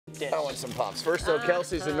dish. I want some pops. First, though,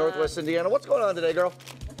 Kelsey's in Northwest Indiana. What's going on today, girl?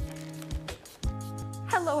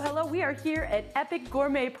 Hello, hello. We are here at Epic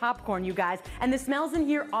Gourmet Popcorn, you guys, and the smells in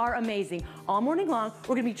here are amazing. All morning long,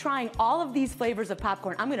 we're going to be trying all of these flavors of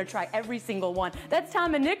popcorn. I'm going to try every single one. That's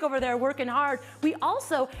Tom and Nick over there working hard. We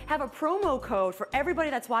also have a promo code for everybody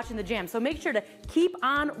that's watching the Jam, so make sure to keep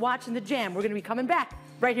on watching the Jam. We're going to be coming back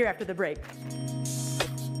right here after the break.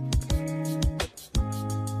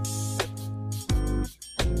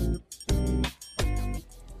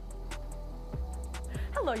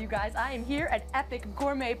 Hello, you guys. I am here at Epic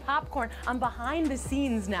Gourmet Popcorn. I'm behind the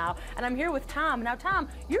scenes now, and I'm here with Tom. Now, Tom,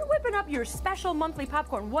 you're whipping up your special monthly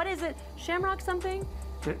popcorn. What is it? Shamrock something?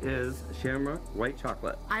 It is shamrock white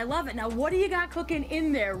chocolate. I love it. Now, what do you got cooking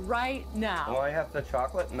in there right now? Well, I have the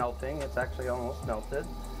chocolate melting. It's actually almost melted.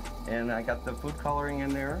 And I got the food coloring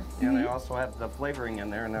in there, and I also have the flavoring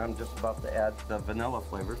in there, and I'm just about to add the vanilla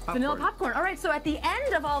flavored popcorn. Vanilla popcorn. All right, so at the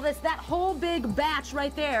end of all this, that whole big batch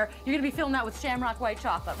right there, you're going to be filling that with shamrock white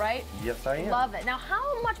chocolate, right? Yes, I am. Love it. Now,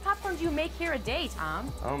 how much popcorn do you make here a day,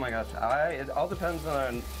 Tom? Oh my gosh, it all depends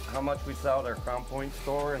on how much we sell at our Crown Point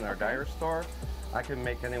store and our Dyer store. I can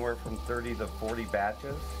make anywhere from 30 to 40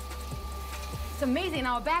 batches. It's amazing.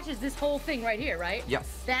 Now, a batch is this whole thing right here, right?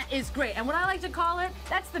 Yes. That is great. And what I like to call it,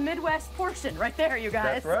 that's the Midwest portion right there, you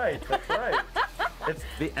guys. That's right, that's right. It's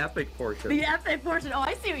the epic portion. The epic portion. Oh,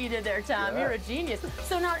 I see what you did there, Tom. Yeah. You're a genius.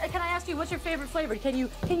 So now, can I ask you, what's your favorite flavor? Can you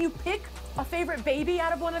pick a favorite baby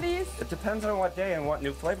out of one of these? It depends on what day and what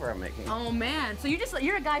new flavor I'm making. Oh, man. So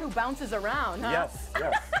you're a guy who bounces around, huh? Yes,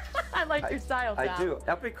 yes. I like your style, Tom. I do.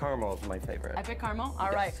 Epic caramel is my favorite. Epic caramel?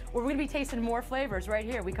 All right. Well, we're going to be tasting more flavors right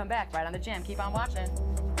here. We come back right on the Jam. Keep on watching.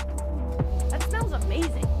 That smells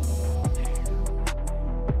amazing.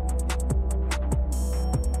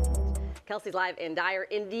 Kelsey's live in Dyer,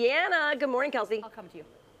 Indiana. Good morning, Kelsie. I'll come to you.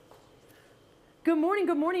 Good morning,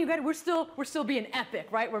 you guys. We're still being epic,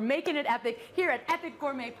 right? We're making it epic here at Epic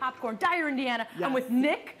Gourmet Popcorn, Dyer, Indiana. Yes. I'm with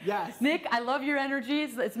Nick. Yes. Nick, I love your energy.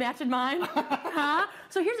 It's matching mine. Huh?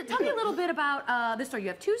 So tell me a little bit about this store. You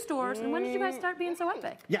have 2 stores, and when did you guys start being so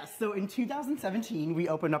epic? Yes, so in 2017, we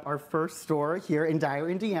opened up our first store here in Dyer,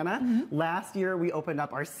 Indiana. Last year, we opened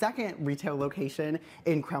up our second retail location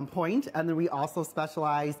in Crown Point, and then we also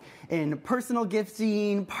specialize in personal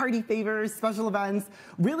gifting, party favors, special events.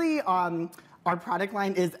 Really, our product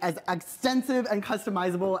line is as extensive and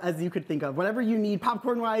customizable as you could think of. Whatever you need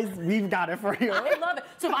popcorn-wise, we've got it for you. I love it.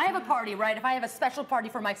 So if I have a party, right, if I have a special party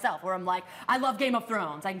for myself where I'm like, I love Game of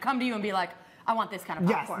Thrones, I can come to you and be like, I want this kind of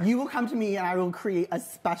popcorn. Yes, you will come to me and I will create a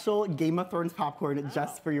special Game of Thrones popcorn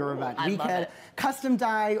just for your event. We can custom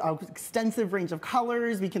dye an extensive range of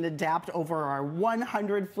colors. We can adapt over our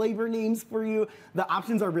 100 flavor names for you. The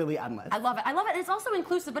options are really endless. I love it. I love it. And it's also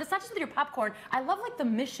inclusive, but it's not just with your popcorn. I love like the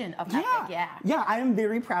mission of Epic. Yeah, I am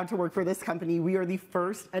very proud to work for this company. We are the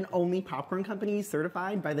first and only popcorn company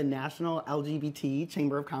certified by the National LGBT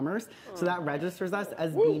Chamber of Commerce. So that registers us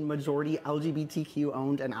as being majority LGBTQ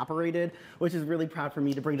owned and operated, which is really proud for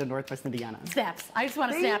me to bring to Northwest Indiana. Snaps. I just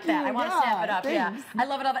want to snap that. I want to snap it up. Thanks. Yeah. I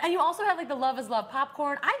love it. And you also have like the Love is Love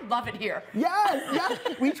popcorn. I love it here. Yes.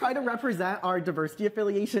 We try to represent our diversity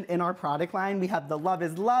affiliation in our product line. We have the Love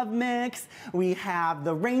is Love mix, we have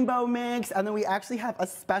the Rainbow mix, and then we actually have a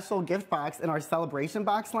special gift box in our Celebration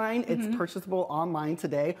Box line. It's purchasable online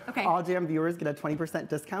today. Okay. All Jam viewers get a 20%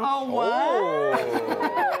 discount. Oh,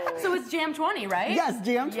 what? So it's Jam 20, right? Yes,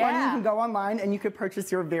 Jam 20. You can go online and you could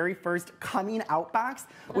purchase your very first coming out box,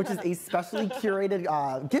 which is a specially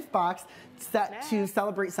curated gift box set to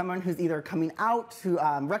celebrate someone who's either coming out, to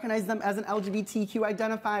recognize them as an LGBTQ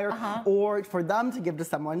identifier, or for them to give to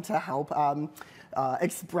someone to help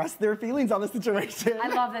express their feelings on the situation. I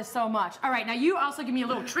love this so much. All right, now you also give me a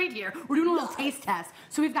little treat here. We're doing a little taste test.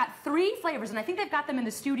 So we've got 3 flavors, and I think they've got them in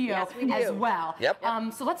the studio as well. Yep.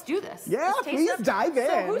 So let's do this. Yeah, please dive in.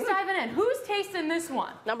 So who's diving in? Who's tasting this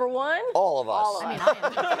one? Number 1? All of us. All of us. I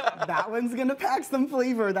mean, That one's gonna pack some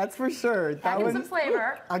flavor, that's for sure. That packing one's some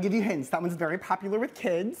flavor. I'll give you hints. That one's very popular with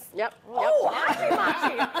kids. Yep. Oh,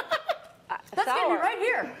 mochi. That's Sour. getting me right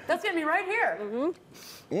here. That's getting me right here.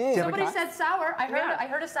 Somebody said sour. I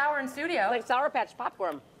heard a sour in studio. Like Sour Patch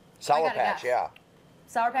popcorn. Sour gotta Patch, guess. yeah.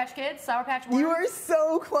 Sour Patch Kids, Sour Patch Worms. You are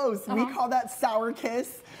so close. We call that Sour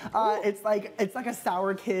Kiss. It's like a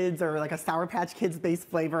Sour Kids or like a Sour Patch Kids based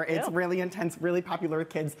flavor. It's really intense, really popular with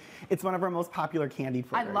kids. It's one of our most popular candy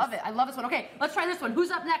flavors. I love it. I love this one. Okay, let's try this one.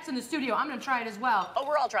 Who's up next in the studio? I'm gonna try it as well. Oh,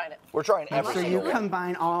 we're all trying it. We're trying After everything. you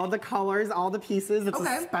combine all the colors, all the pieces, it's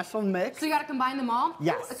a special mix. So you gotta combine them all?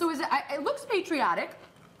 Yes. So it looks patriotic.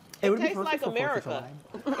 It would tastes be perfect like for 4th of America.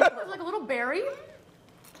 July. It's like a little berry.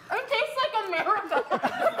 It tastes like America.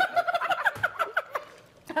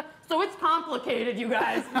 So it's complicated, you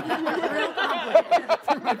guys. Real complicated.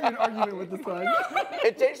 There might be an argument with this one.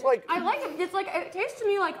 It tastes like. I like it. It's like it tastes to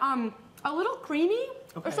me like a little creamy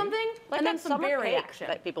or something, Like and then that some summer berry cake action.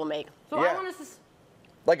 that people make. So Yeah. I want us to.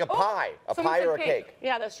 Like a pie. A someone pie said or a cake. cake.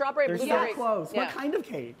 Yeah, the strawberry They're blueberry. so close. Yeah. What kind of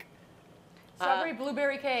cake? Strawberry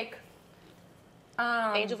blueberry cake.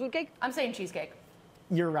 Angel food cake? I'm saying cheesecake.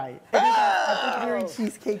 You're right. It is our epic berry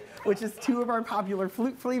cheesecake, which is 2 of our popular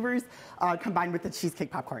fruit flavors combined with the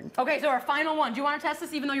cheesecake popcorn. Okay, so our final one. Do you want to test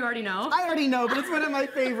this even though you already know? I already know, but it's one of my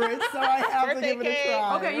favorites, so I have to Birthday give it a cake.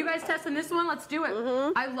 try. Okay, you guys testing this one? Let's do it.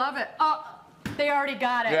 I love it. Oh, they already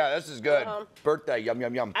got it. Yeah, this is good. Birthday. Yum,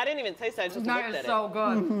 yum, yum. I didn't even taste it. I just That looked is at so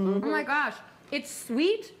good. Oh my gosh. It's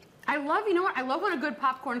sweet. I love, you know what? I love when a good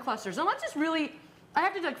popcorn clusters. And let's just really, I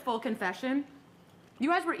have to do like full confession. You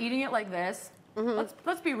guys were eating it like this.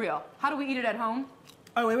 Let's be real. How do we eat it at home?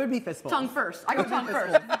 Oh, it would be fistful. Tongue first. I go tongue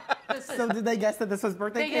first. This is, So did they guess that this was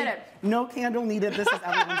birthday They cake? get it. No candle needed. This is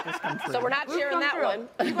everyone's wish come true. So we're not We've sharing come that through. one.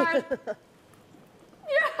 You guys,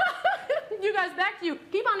 you guys, back to you.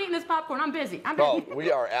 Keep on eating this popcorn. I'm busy. I'm busy. Oh,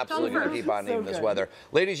 we are absolutely going to keep on So eating this good. weather.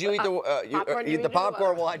 Ladies, you eat the popcorn, you eat do the the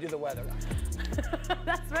popcorn weather. while I do the weather.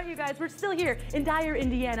 That's right, you guys. We're still here in Dyer,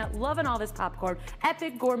 Indiana, loving all this popcorn.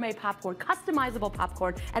 Epic gourmet popcorn, customizable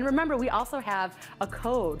popcorn. And remember, we also have a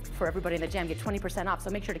code for everybody in the Jam. Get 20% off. So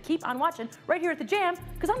make sure to keep on watching right here at the Jam,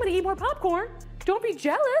 because I'm going to eat more popcorn. Don't be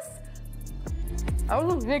jealous. That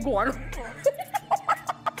was a big one.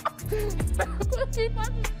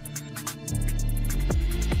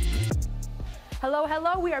 Hello,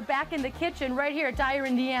 hello. We are back in the kitchen right here at Dyer,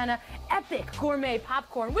 Indiana. Epic gourmet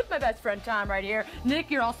popcorn with my best friend Tom right here. Nick,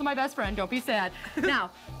 you're also my best friend. Don't be sad. Now,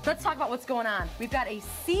 let's talk about what's going on. We've got a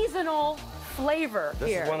seasonal flavor This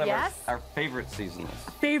here. is one of yes? our favorite seasonals.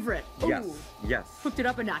 Favorite. Yes, Ooh. yes. Hooked it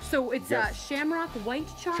up a notch. So it's Yes. shamrock white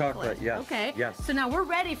chocolate. Chocolate, yes, Okay. yes. So now we're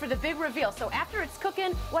ready for the big reveal. So after it's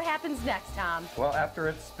cooking, what happens next, Tom? Well, after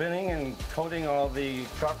it's spinning and coating all the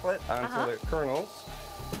chocolate onto the kernels,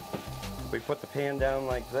 we put the pan down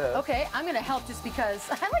like this. Okay, I'm gonna help just because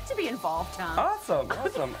I like to be involved, Tom. Awesome,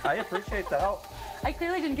 awesome. I appreciate the help. I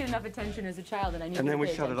clearly didn't get enough attention as a child, and I need And to then we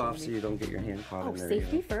pay shut it attention off to so me. you don't get your hand caught Oh, in there.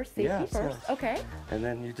 safety either. first, safety Yes, first. yes. Okay. And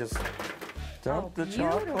then you just Oh, dump the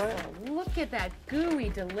beautiful. chocolate. Look at that gooey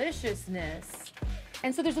deliciousness.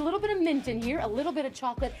 And so there's a little bit of mint in here, a little bit of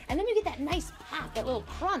chocolate, and then you get that nice pop, that little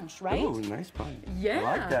crunch, right? Ooh, nice pun. Yeah,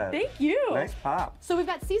 I like that. thank you. Nice pop. So we've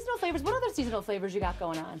got seasonal flavors. What other seasonal flavors you got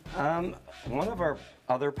going on? One of our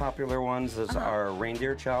other popular ones is our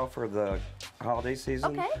reindeer chow for the holiday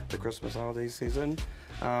season, Okay. the Christmas holiday season.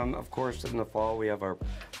 Of course, in the fall we have our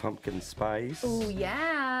pumpkin spice, Ooh,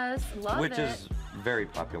 yes, love which it. is very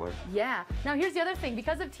popular. Yeah. Now here's the other thing.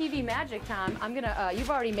 Because of TV magic, Tom, I'm gonna. You've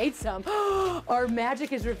already made some. Our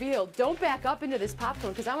magic is revealed. Don't back up into this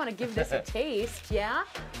popcorn because I want to give this a taste. Yeah.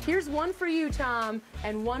 Here's one for you, Tom,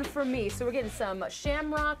 and one for me. So we're getting some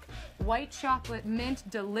shamrock, white chocolate, mint,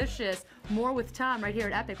 delicious. More with Tom right here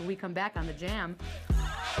at Epic when we come back on the Jam.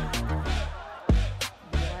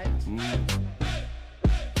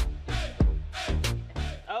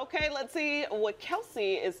 Okay, let's see what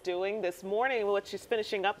Kelsie is doing this morning, what she's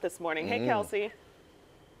finishing up this morning. Hey, Kelsie.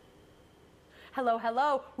 Hello,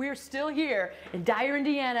 hello. We're still here in Dyer,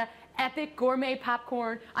 Indiana. Epic gourmet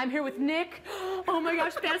popcorn. I'm here with Nick. Oh my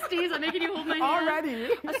gosh, besties, I'm making you hold my hand. Already?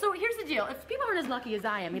 So here's the deal. If people aren't as lucky as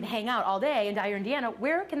I am and hang out all day in Dyer, Indiana,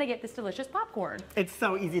 where can they get this delicious popcorn? It's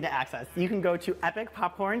so easy to access. You can go to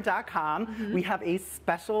epicpopcorn.com. We have a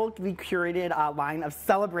specially curated line of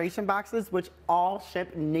celebration boxes, which all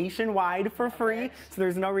ship nationwide for free. So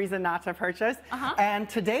there's no reason not to purchase. And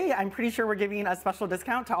today, I'm pretty sure we're giving a special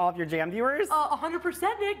discount to all of your Jam viewers.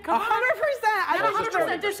 100%, Nick. Come 100%. on. I Not was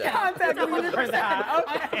 100% discount. Contact It's me with 100%.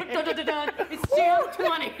 Okay. Dun, dun, dun, dun. It's Jam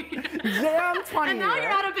 20. Jam 20. And now you're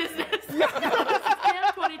out of business. Jam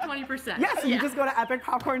 20%. Yes, you just go to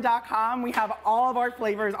epicpopcorn.com. We have all of our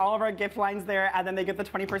flavors, all of our gift lines there, and then they get the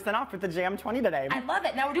 20% off with the Jam 20 today. I love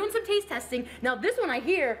it. Now we're doing some taste testing. Now this one I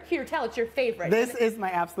hear, tell it's your favorite. This is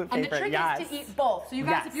my absolute And favorite. the trick yes. is to eat both. So you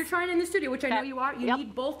guys, Yes. if you're trying in the studio, which I know you are, you Yep.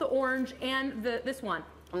 need both the orange and this one.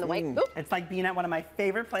 On the way. Oop. It's like being at one of my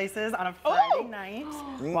favorite places on a Friday night,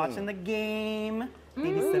 watching the game,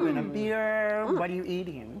 maybe sipping a beer. What are you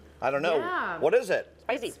eating? I don't know. Yeah. What is it?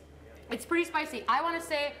 Spicy. It's pretty spicy. I want to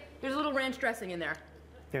say there's a little ranch dressing in there.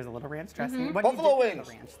 There's a little ranch dressing. What Buffalo do you dip in wings.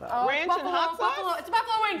 the ranch, though? Ranch and hot sauce? It's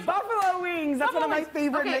buffalo wings. Buffalo wings. That's one of my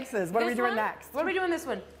favorite Okay, mixes. What are we this doing one? next? What are we doing this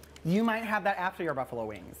one? You might have that after your buffalo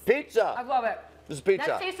wings. I Pizza. love it. This is pizza.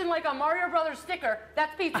 That's tasting like a Mario Brothers sticker.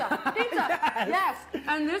 That's pizza. Pizza. Yes.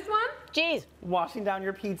 And this one, Cheese. Washing down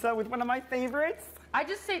your pizza with one of my favorites. I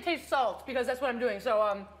just say taste salt because that's what I'm doing.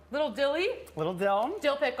 So Little dilly, Little dill.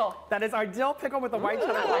 dill pickle. That is our dill pickle with the white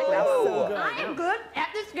cheddar Ooh. flake. That's so good. I am good at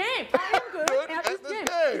this game. I am good at this game. You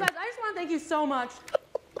guys, I just want to thank you so much.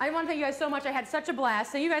 I want to thank you guys so much. I had such a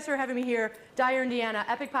blast. Thank you guys for having me here. Dyer, Indiana,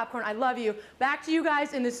 Epic Popcorn. I love you. Back to you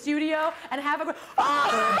guys in the studio and have a good.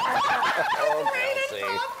 Oh, Kelsie.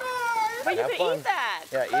 But you Have can fun. eat that.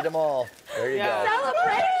 Yeah, eat them all. There you Yeah.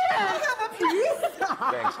 Celebration! go.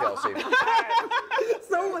 Thanks, Kelsie.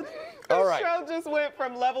 So much. All right. The show just went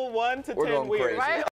from level 1 to We're 10 going weird. crazy.